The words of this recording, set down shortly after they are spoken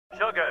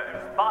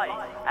sugar, spice,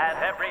 and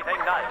everything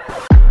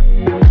nice.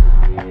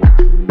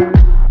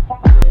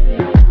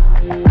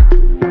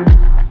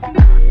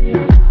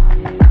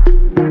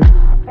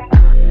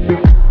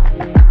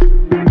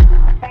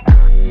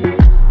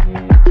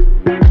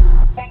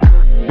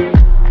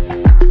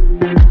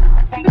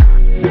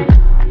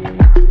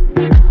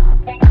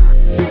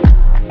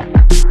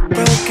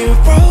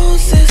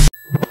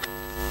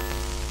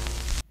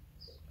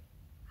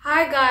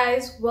 Hi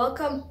guys,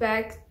 welcome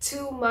back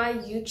to my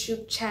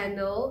YouTube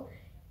channel.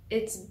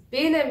 It's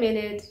been a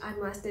minute, I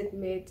must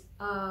admit.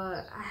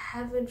 I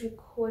haven't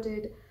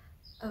recorded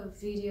a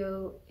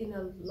video in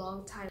a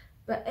long time.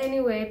 But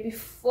anyway,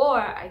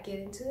 before I get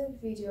into the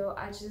video,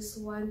 I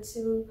just want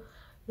to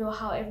know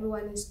how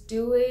everyone is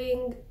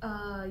doing.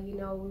 You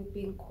know, we've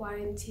been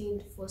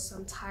quarantined for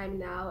some time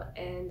now,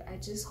 and I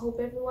just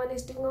hope everyone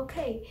is doing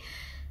okay.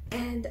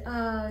 And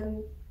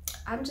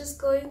I'm just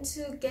going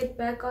to get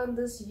back on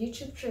this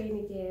YouTube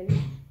train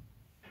again.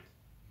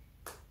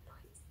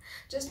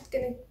 Just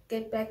gonna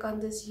get back on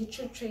this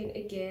YouTube train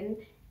again,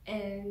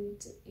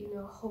 and you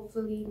know,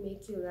 hopefully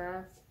make you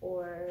laugh,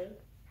 or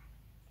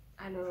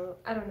I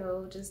don't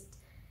know,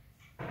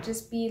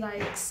 just be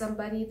like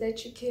somebody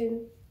that you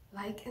can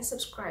like and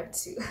subscribe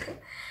to.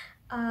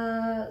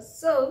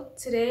 So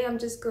today I'm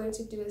just going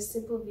to do a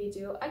simple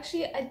video.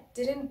 Actually, I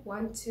didn't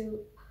want to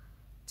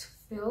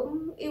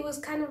film. It was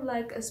kind of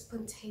like a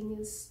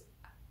spontaneous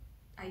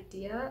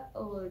idea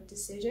or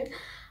decision.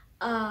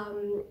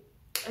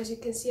 As you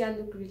can see, I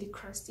look really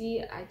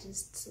crusty. I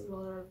just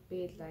rolled out of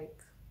bed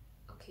like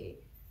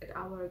an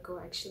hour ago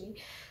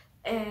actually,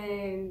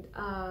 and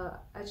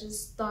I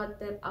just thought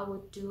that I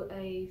would do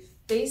a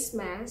face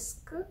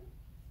mask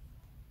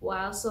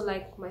while, so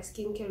like my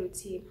skincare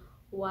routine,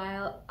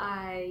 while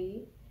I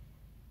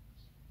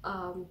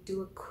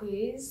do a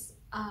quiz.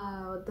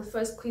 The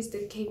first quiz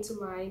that came to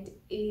mind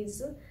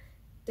is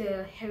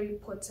the Harry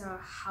Potter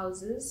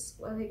houses.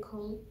 What are they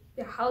called?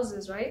 Yeah,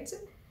 houses, right?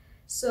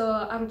 So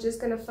I'm just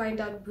gonna find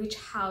out which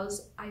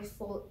house I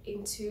fall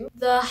into.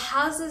 The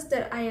houses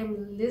that I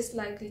am least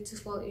likely to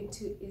fall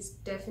into is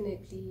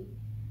definitely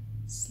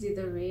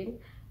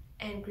Slytherin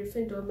and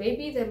Gryffindor.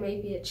 Maybe there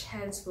may be a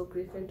chance for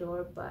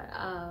Gryffindor, but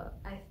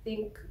I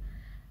think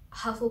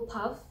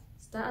Hufflepuff,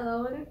 is that the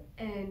one,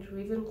 and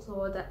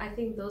Ravenclaw, that I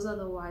think those are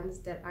the ones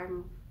that I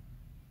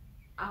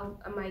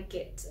might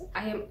get.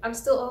 I'm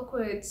still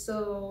awkward,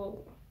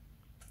 so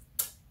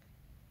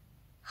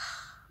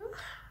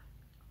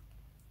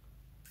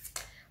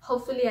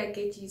hopefully I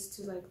get used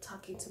to like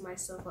talking to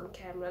myself on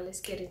camera.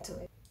 Let's get into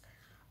it.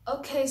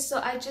 Okay,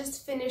 so I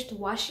just finished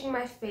washing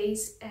my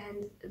face,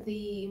 and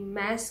the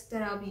mask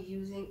that I'll be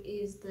using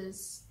is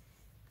this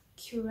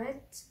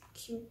Quret,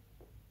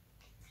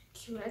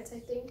 I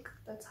think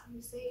that's how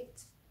you say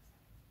it.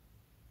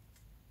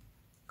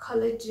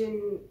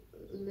 Collagen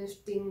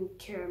lifting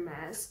care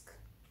mask.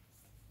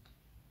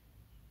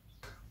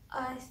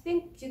 I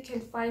think you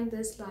can find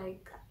this,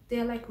 like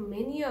there are like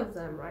many of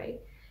them, right?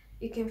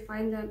 You can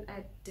find them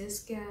at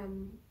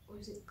Discam, or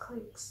is it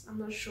Clicks? I'm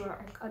not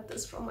sure. I got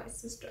this from my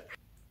sister.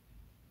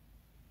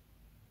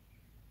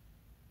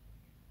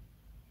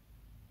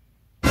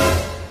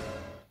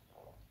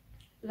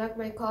 Like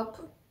my cup,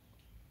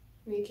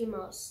 Mickey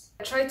Mouse.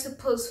 I tried to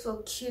pose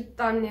for cute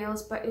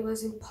thumbnails, but it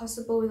was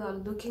impossible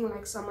without looking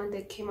like someone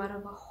that came out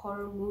of a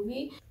horror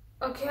movie.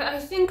 Okay, I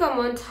think I'm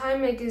on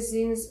Time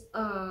Magazine's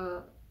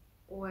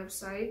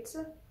website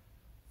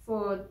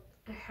for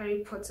a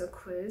Harry Potter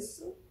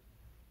quiz.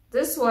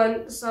 This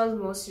one sounds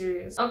more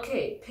serious.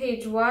 Okay,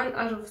 page 1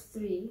 out of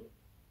 3.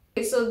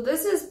 Okay, so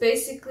this is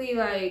basically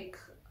like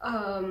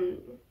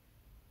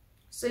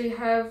so you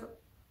have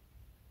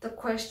the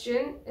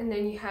question, and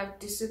then you have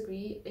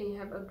disagree, and you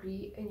have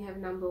agree, and you have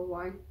number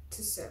 1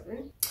 to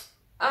 7.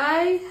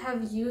 I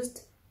have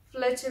used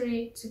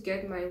flattery to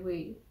get my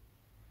way.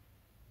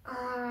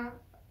 I'd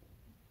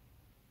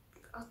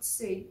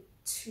say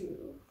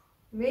 2.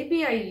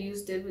 Maybe I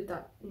used it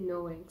without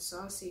knowing, so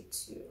I'll say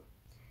 2.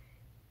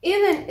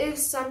 Even if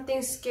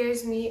something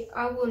scares me,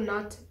 I will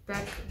not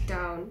back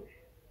down.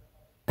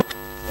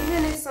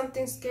 Even if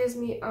something scares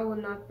me, I will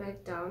not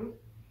back down.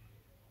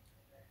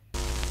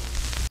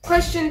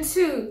 Question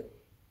 2.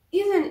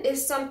 Even if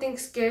something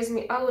scares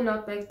me, I will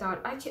not back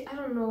down. I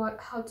don't know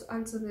how to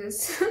answer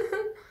this.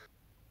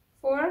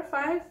 4,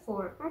 5,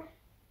 4.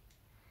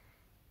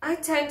 I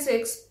tend to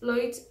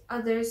exploit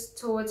others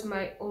towards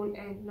my own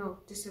end. No,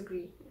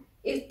 disagree.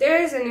 If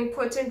there is an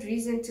important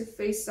reason to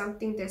face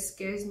something that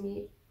scares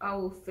me, I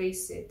will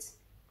face it.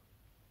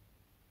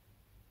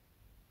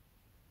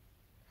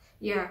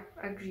 Yeah,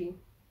 agree.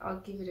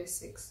 I'll give it a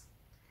 6.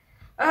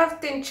 I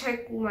often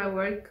check my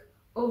work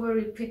over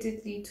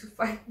repeatedly to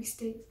find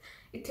mistakes.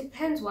 It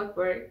depends what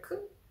work.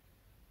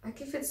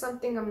 Like if it's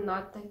something I'm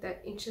not like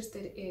that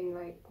interested in,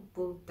 like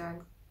boom,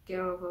 done, get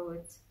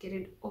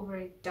it over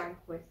and done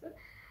with.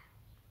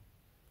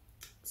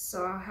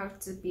 So I'll have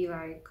to be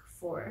like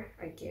 4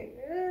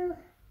 again.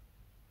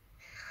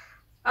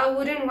 I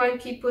wouldn't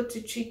want people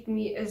to treat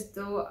me as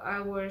though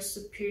I were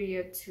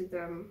superior to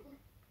them.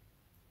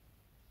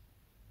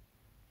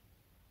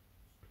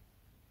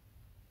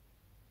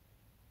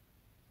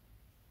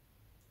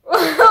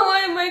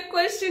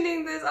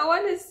 questioning this. I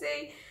want to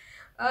say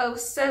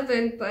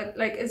 7, but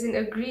like as in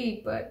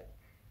agree, but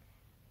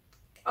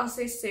I'll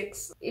say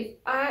 6. If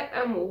I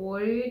am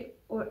worried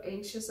or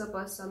anxious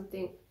about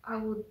something, I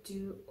will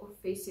do or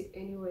face it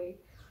anyway.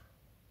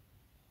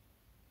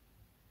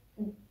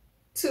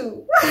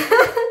 2.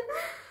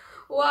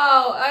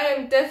 Wow, I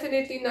am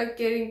definitely not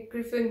getting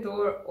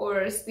Gryffindor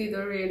or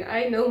Slytherin.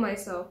 I know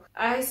myself.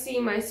 I see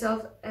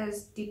myself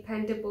as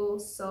dependable,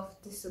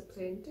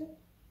 self-disciplined.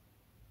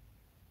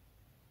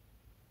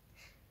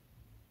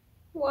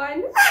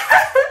 1.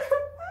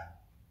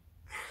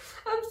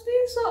 I'm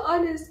being so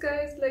honest,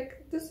 guys.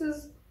 Like,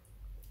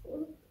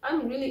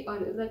 I'm really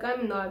honest. Like,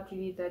 I'm not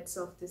really that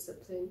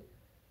self-disciplined.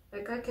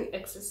 Like, I can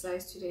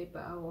exercise today,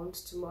 but I won't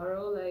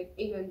tomorrow. Like,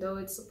 even though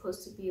it's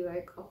supposed to be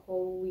like a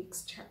whole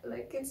week's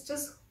like, it's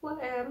just who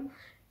I am,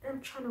 and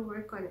I'm trying to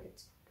work on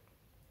it.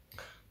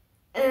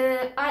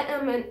 I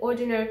am an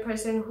ordinary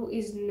person who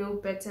is no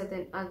better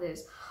than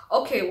others.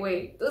 Okay,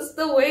 wait. That's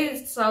the way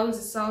it sounds.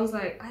 It sounds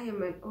like I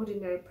am an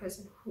ordinary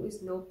person who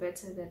is no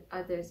better than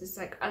others. It's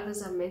like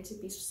others are meant to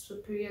be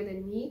superior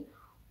than me.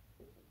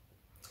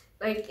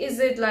 Like, is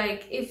it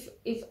like if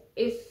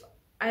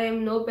I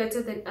am no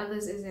better than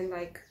others, isn't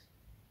like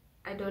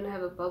I don't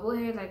have a bubble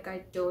hair, like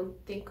I don't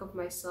think of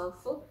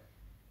myself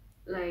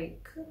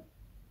like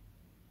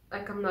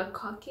I'm not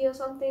cocky or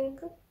something?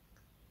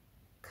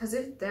 Because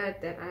if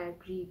that, then I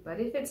agree. But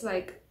if it's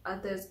like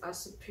others are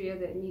superior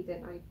than me,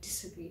 then I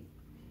disagree.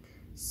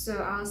 So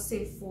I'll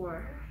say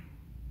 4.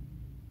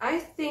 I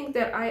think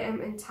that I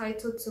am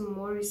entitled to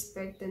more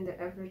respect than the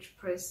average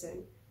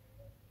person.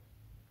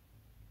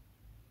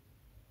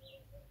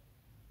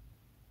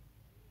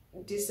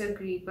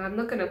 Disagree, but I'm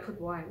not gonna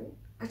put 1.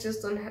 I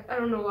just don't I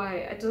don't know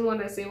why. I don't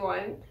want to say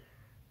 1.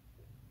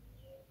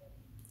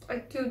 I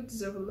do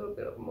deserve a little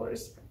bit of more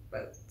respect,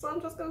 but so I'm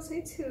just gonna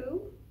say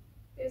 2.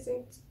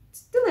 Isn't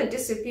still a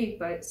disagree,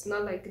 but it's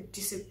not like a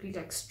disagree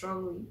like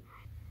strongly.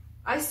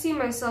 I see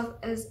myself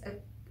as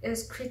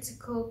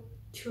critical,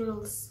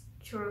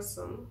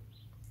 curiosum.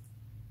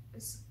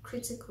 It's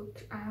critical.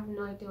 I have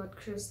no idea what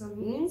curiosum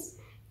means.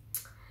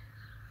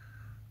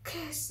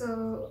 Okay,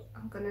 so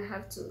I'm gonna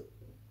have to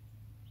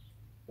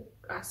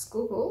ask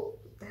Google.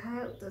 The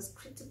hell does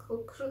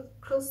critical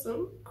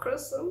curiosum?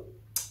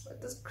 What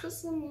does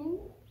curiosum mean?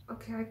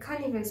 Okay, I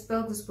can't even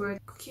spell this word.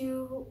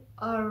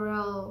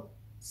 QRL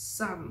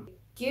sum.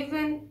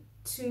 Given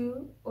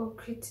to or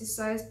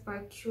criticized by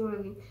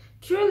quarreling.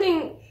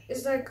 Quarreling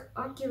is like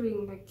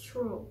arguing, like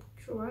quarrel,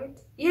 right?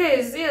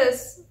 Yes.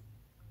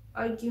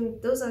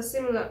 Those are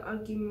similar,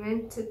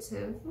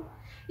 argumentative.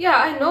 Yeah,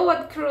 I know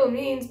what quarrel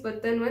means,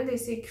 but then when they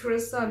say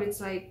curiosum,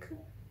 it's like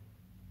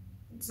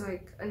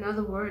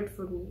another word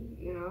for me,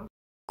 you know?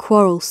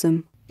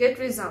 Quarrelsome. Get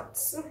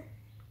results.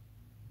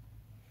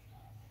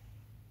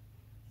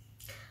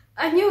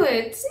 I knew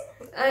it.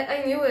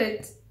 I knew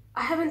it.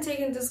 I haven't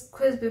taken this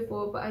quiz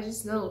before, but I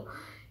just know.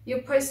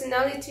 Your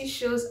personality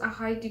shows a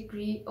high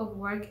degree of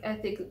work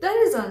ethic. That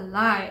is a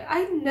lie.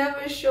 I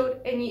never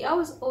showed any. I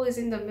was always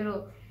in the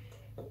middle.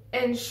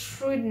 And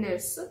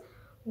shrewdness,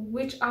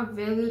 which are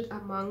valued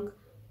among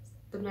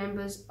the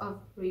members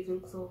of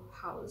Ravenclaw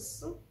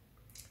house.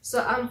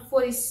 So I'm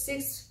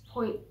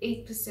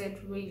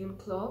 46.8%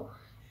 Ravenclaw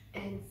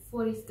and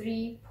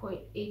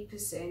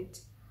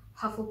 43.8%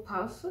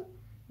 Hufflepuff,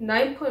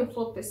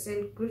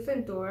 9.4%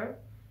 Gryffindor,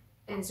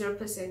 and 0%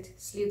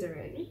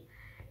 Slytherin.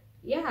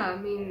 Yeah, I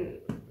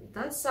mean,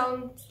 that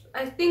sounds...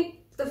 I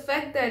think the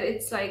fact that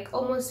it's like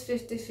almost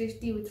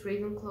 50-50 with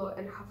Ravenclaw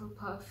and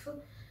Hufflepuff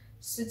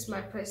suits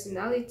my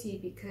personality,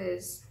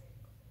 because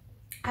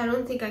I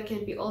don't think I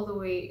can be all the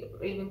way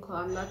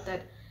Ravenclaw. I'm not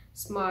that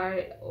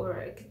smart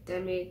or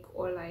academic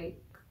or like,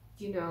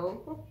 you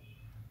know.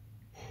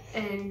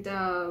 And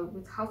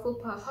with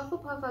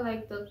Hufflepuff are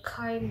like the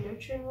kind,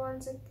 nurturing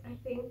ones, I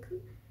think.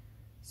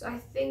 So I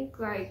think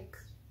like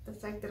the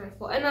fact that I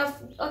fall, and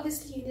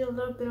obviously you need a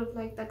little bit of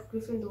like that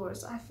Gryffindor,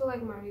 so I feel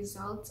like my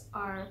results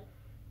are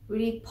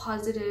really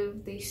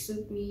positive. They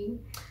suit me.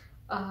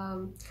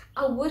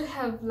 I would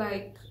have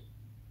liked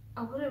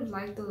a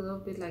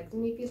little bit, like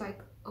maybe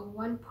like a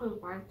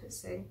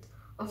 1.1%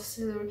 of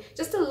Slytherin,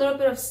 just a little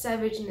bit of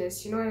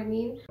savageness, you know what I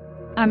mean?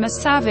 I'm a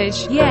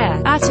savage,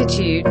 yeah.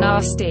 Attitude,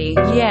 nasty,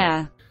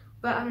 yeah.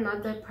 But I'm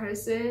not that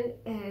person,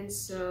 and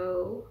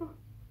so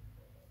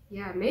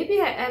yeah, maybe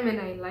I am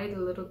and I lied a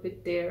little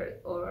bit there,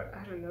 or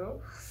I don't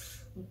know.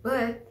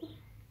 But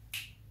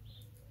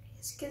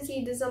as you can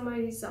see, these are my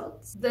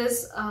results.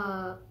 There's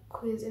a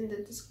quiz in the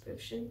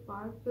description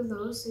bar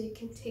below, so you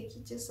can take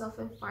it yourself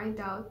and find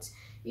out,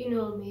 you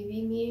know,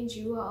 maybe me and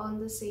you are on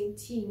the same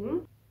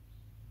team.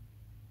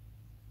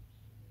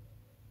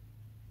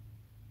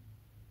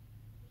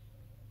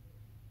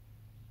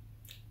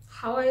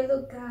 How I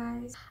look,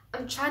 guys.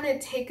 I'm trying to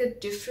take a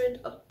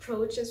different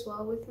approach as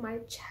well with my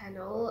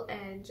channel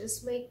and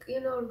just make,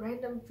 you know,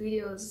 random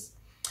videos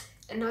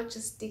and not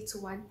just stick to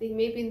one thing.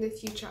 Maybe in the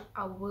future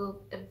I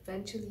will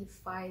eventually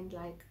find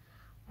like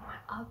my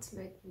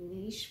ultimate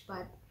niche,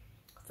 but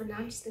for now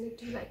I'm just gonna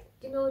do like,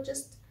 you know,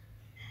 just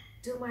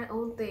do my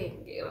own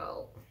thing, you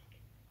know.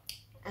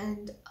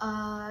 and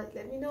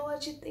let me know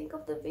what you think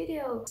of the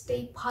video.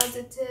 Stay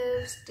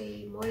positive,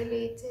 stay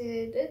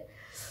motivated,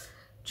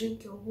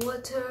 drink your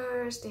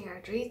water, stay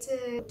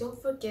hydrated.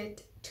 Don't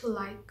forget to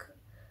like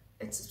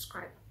and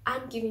subscribe.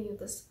 I'm giving you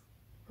this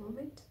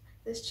moment,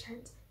 this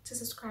chance to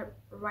subscribe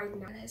right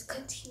now. Let's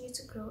continue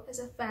to grow as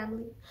a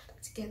family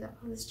together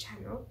on this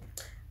channel.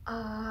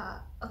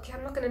 Okay,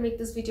 I'm not gonna make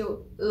this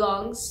video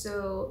long,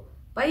 so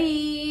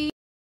bye.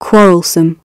 Quarrelsome.